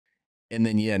and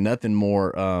then, yeah, nothing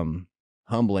more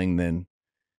humbling than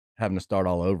having to start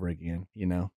all over again, you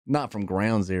know, not from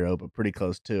ground zero, but pretty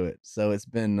close to it. So it's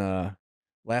been,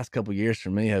 last couple years for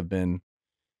me have been,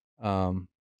 um,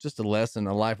 just a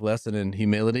life lesson in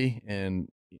humility and,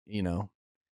 you know,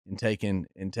 and taking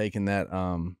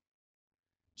that,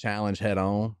 challenge head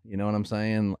on. You know what I'm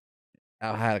saying?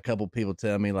 I had a couple people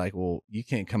tell me like, well, you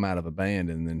can't come out of a band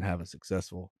and then have a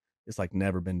successful, it's like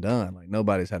never been done. Like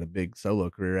nobody's had a big solo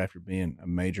career after being a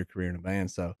major career in a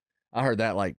band. So I heard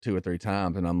that like 2 or 3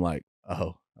 times and I'm like,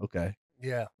 oh, okay,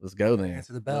 Yeah. let's go then.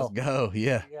 Answer the Let's bell. go.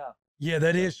 Yeah. Yeah. Yeah,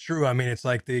 that is true. I mean, it's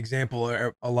like the example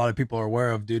a lot of people are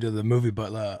aware of due to the movie,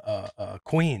 but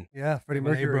Queen. Yeah. Freddie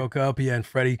When they Mercury. broke up, yeah, and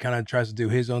Freddie kind of tries to do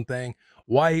his own thing.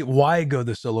 Why go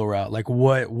the solo route? Like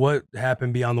what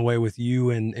happened beyond the way with you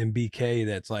and BK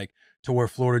that's like to where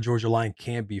Florida Georgia Line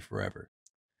can't be forever?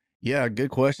 Yeah.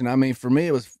 Good question. I mean, for me,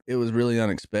 it was really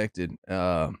unexpected.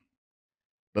 But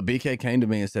BK came to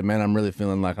me and said, man, I'm really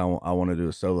feeling like I want to do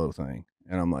a solo thing.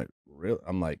 And I'm like, really?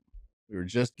 I'm like, we were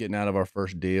just getting out of our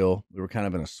first deal. We were kind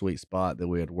of in a sweet spot that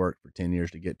we had worked for 10 years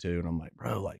to get to. And I'm like,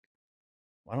 bro, like,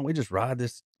 why don't we just ride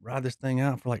this thing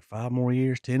out for like 5 more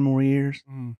years, 10 more years,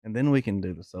 and then we can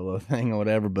do the solo thing or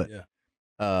whatever. But,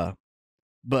 Yeah.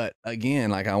 but again,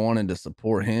 like I wanted to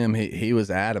support him. He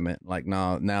was adamant, like,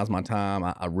 no, now's my time.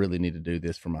 I really need to do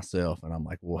this for myself. And I'm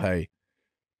like, well, hey,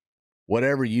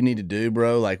 whatever you need to do,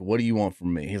 bro, like, what do you want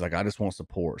from me? He's like, I just want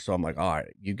support. So I'm like, all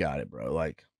right, you got it, bro.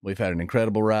 Like, we've had an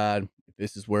incredible ride. If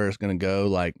this is where it's going to go,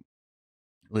 like,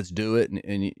 let's do it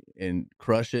and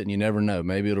crush it. And you never know,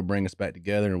 maybe it'll bring us back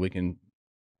together and we can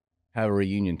have a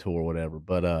reunion tour or whatever.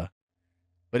 But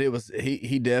it was,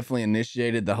 he definitely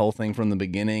initiated the whole thing from the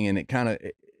beginning. And it kind of,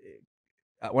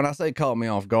 when I say caught me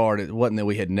off guard, it wasn't that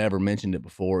we had never mentioned it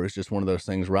before. It's just one of those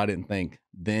things where I didn't think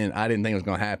it was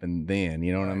going to happen then.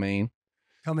 You know what I mean?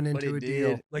 Coming into a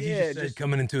deal. Like you just said,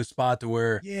 coming into a spot to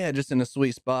where. Yeah, just in a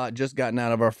sweet spot, just gotten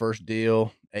out of our first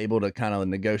deal, able to kind of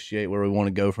negotiate where we want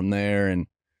to go from there and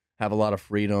have a lot of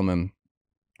freedom, and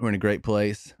we're in a great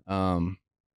place. But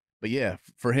yeah,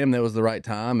 for him, that was the right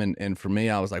time. And for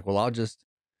me, I was like, well, I'll just,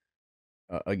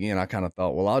 again, I kind of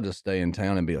thought, well, I'll just stay in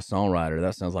town and be a songwriter.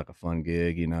 That sounds like a fun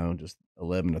gig, you know, just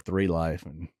 11 to 3 life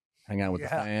and hang out with the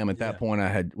fam. At that point,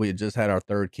 we had just had our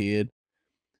 3rd kid.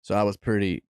 So I was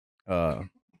pretty,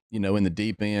 you know, in the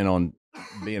deep end on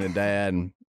being a dad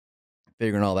and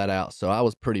figuring all that out. So I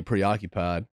was pretty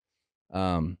preoccupied.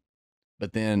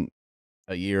 But then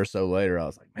a year or so later, I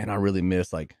was like, man, I really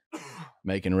miss like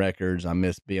making records. I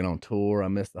miss being on tour. I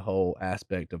miss the whole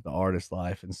aspect of the artist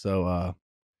life. And so,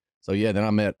 yeah, then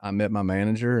I met my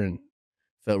manager and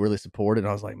felt really supported.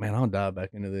 I was like, man, I'll dive back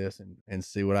into this and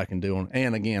see what I can do.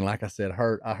 And again, like I said,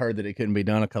 I heard that it couldn't be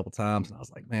done a couple times. And I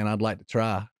was like, man, I'd like to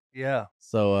try. Yeah.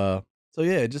 So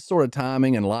yeah, just sort of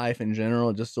timing and life in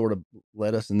general, just sort of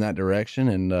led us in that direction.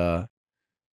 And,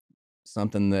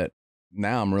 something that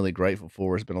now I'm really grateful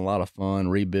for. It's been a lot of fun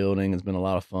rebuilding. It's been a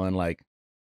lot of fun. Like,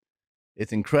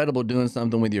 it's incredible doing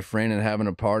something with your friend and having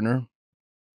a partner,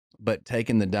 but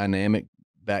taking the dynamic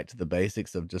back to the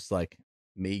basics of just like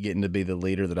me getting to be the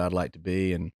leader that I'd like to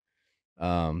be, and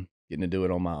getting to do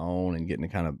it on my own, and getting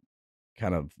to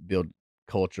kind of build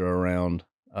culture around,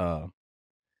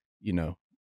 you know,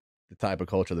 the type of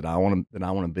culture that I want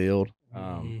to build.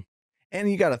 And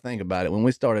you got to think about it. When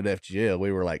we started FGL,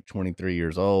 we were like 23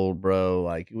 years old, bro.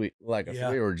 Like I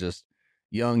said, we were just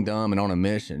young, dumb, and on a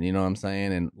mission. You know what I'm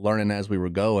saying? And learning as we were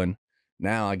going.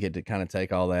 Now I get to kind of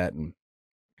take all that and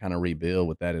kind of rebuild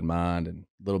with that in mind, and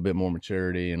a little bit more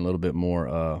maturity and a little bit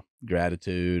more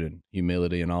gratitude and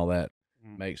humility, and all that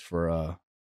makes it for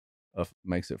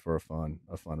a fun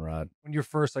ride. When you're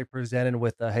first like presented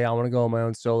with the, hey, I want to go on my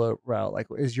own solo route, like,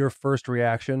 is your first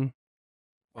reaction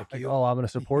like, oh, I'm going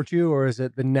to support you? Or is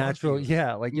it the natural?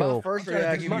 Yeah. Like, my yo, first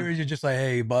reaction, you're just like,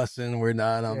 hey, Bussin, we're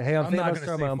not. hey, I'm not going to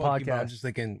start my own podcast. podcast. I'm just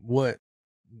thinking,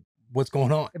 what's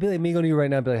going on? It'd be like me going to you right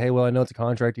now and be like, hey, well, I know it's a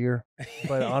contract year,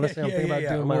 but honestly, I'm thinking about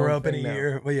doing my own thing now.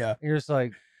 Year. Well, yeah. And you're just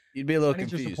like, you'd be a little I need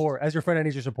confused. your support. As your friend, I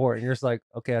need your support. And you're just like,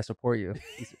 okay, I support you.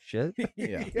 Piece of shit.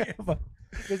 Yeah.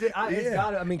 Because it's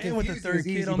got to, I mean, with the third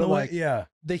kid on the way.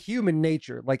 The human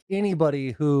nature, like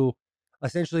anybody who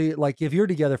essentially, like if you're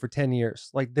together for 10 years,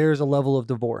 like there's a level of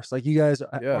divorce. Like you guys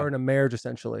are in a marriage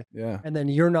essentially. Yeah. And then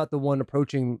you're not the one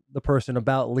approaching the person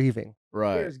about leaving.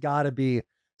 Right. There's got to be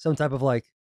some type of like,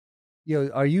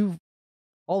 are you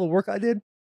all the work I did?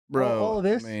 Bro, all of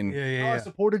this? I mean, I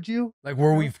supported you. Like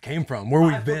where we've came from, where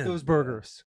we've been. Those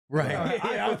burgers. Right.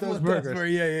 I put those flip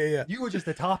burgers. Yeah. You were just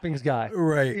the toppings guy.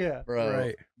 Right. Yeah. Bro,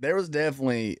 Right. there was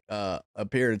definitely a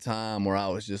period of time where I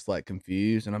was just like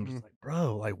confused, and I'm just like,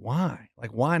 bro, like why?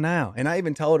 Like why now? And I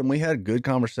even told him, we had good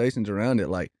conversations around it,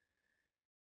 like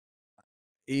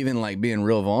even like being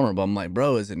real vulnerable. I'm like,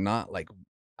 bro, is it not like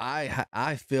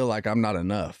I feel like I'm not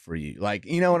enough for you? Like,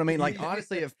 you know what I mean? Like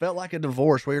honestly, it felt like a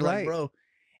divorce where you're like, bro.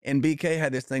 And BK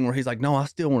had this thing where he's like, no, I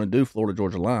still want to do Florida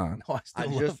Georgia Line. No, I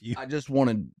love you. I just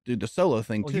want to do the solo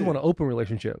thing too. You want an open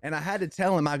relationship. And I had to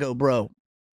tell him, I go, bro,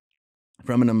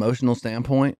 from an emotional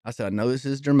standpoint, I said, I know this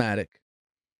is dramatic,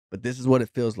 but this is what it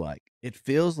feels like. It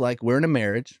feels like we're in a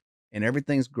marriage and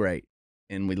everything's great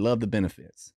and we love the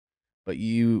benefits, but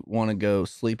you want to go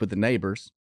sleep with the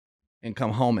neighbors and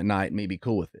come home at night and me be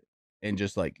cool with it and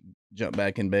just like jump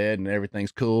back in bed and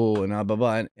everything's cool and blah, blah,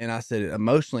 blah. And I said,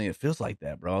 emotionally, it feels like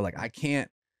that, bro. Like I can't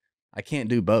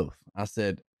do both. I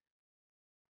said,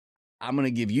 I'm going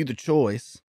to give you the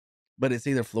choice, but it's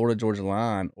either Florida Georgia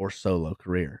Line or solo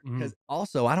career. Because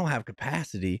also I don't have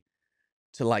capacity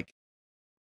to like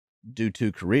do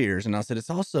 2 careers. And I said,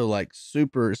 it's also like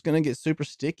it's going to get super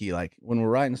sticky. Like when we're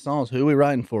writing songs, who are we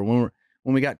writing for? When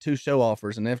we got 2 show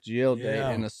offers, an FGL date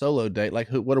and a solo date, like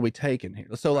what are we taking here?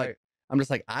 So like, I'm just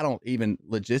like, I don't even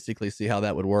logistically see how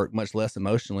that would work, much less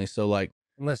emotionally. So like,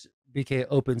 unless BK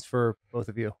opens for both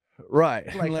of you. Right.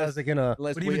 Like, unless, how's it gonna,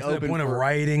 but even to the point of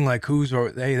writing, like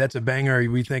hey, that's a banger. Are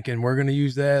we thinking we're going to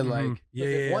use that? Like,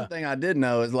 One thing I did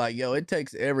know is like, yo, it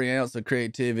takes every ounce of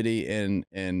creativity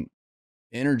and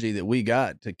energy that we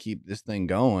got to keep this thing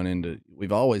going. And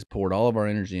we've always poured all of our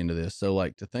energy into this. So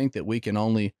like to think that we can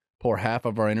only pour half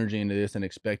of our energy into this and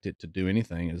expect it to do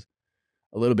anything is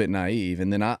a little bit naive.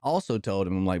 And then I also told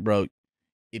him, I'm like, bro,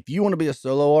 if you want to be a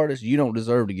solo artist, you don't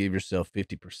deserve to give yourself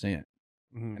 50%.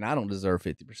 And I don't deserve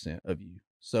 50% of you.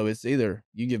 So it's either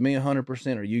you give me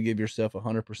 100% or you give yourself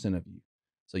 100% of you.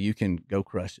 So you can go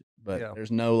crush it. But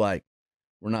there's no like,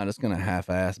 we're not just going to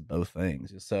half-ass both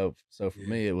things. So for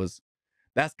me,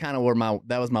 that's kind of where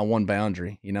that was my one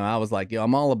boundary. You know, I was like, yo,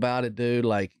 I'm all about it, dude.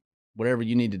 Like whatever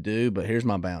you need to do, but here's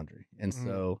my boundary. And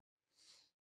so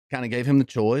kind of gave him the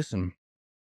choice and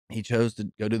he chose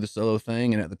to go do the solo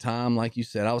thing. And at the time, like you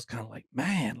said, I was kind of like,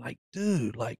 man, like,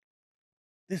 dude, like,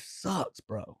 this sucks,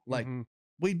 bro. Like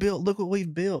look what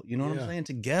we've built, you know what I'm saying?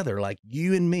 Together, like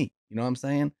you and me, you know what I'm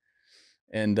saying?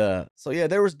 And so yeah,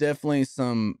 there was definitely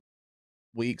some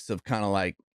weeks of kind of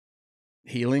like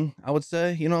healing, I would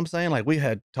say, you know what I'm saying? Like we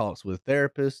had talks with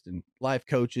therapists and life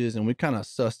coaches and we kind of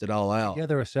sussed it all out.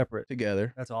 Together or separate?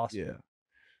 Together. That's awesome. Yeah.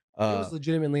 It was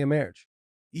legitimately a marriage.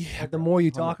 Yeah. Like the more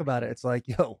you talk about it, it's like,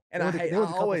 yo, and I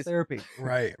always therapy.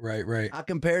 Right. I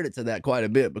compared it to that quite a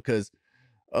bit because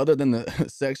other than the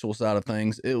sexual side of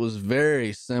things, it was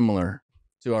very similar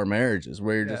to our marriages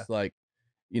where you're just like,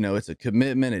 you know, it's a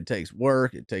commitment. It takes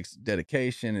work. It takes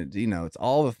dedication. It's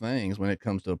all the things when it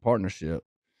comes to a partnership,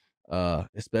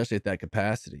 especially at that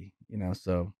capacity,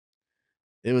 so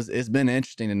it's been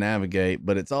interesting to navigate,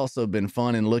 but it's also been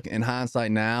fun and in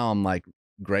hindsight now, I'm like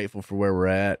grateful for where we're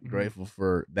at, grateful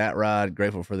for that ride,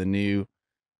 grateful for the new,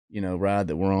 ride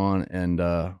that we're on. And,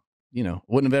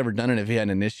 wouldn't have ever done it if he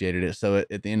hadn't initiated it. So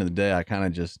at the end of the day, I kind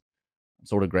of just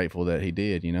sort of grateful that he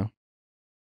did,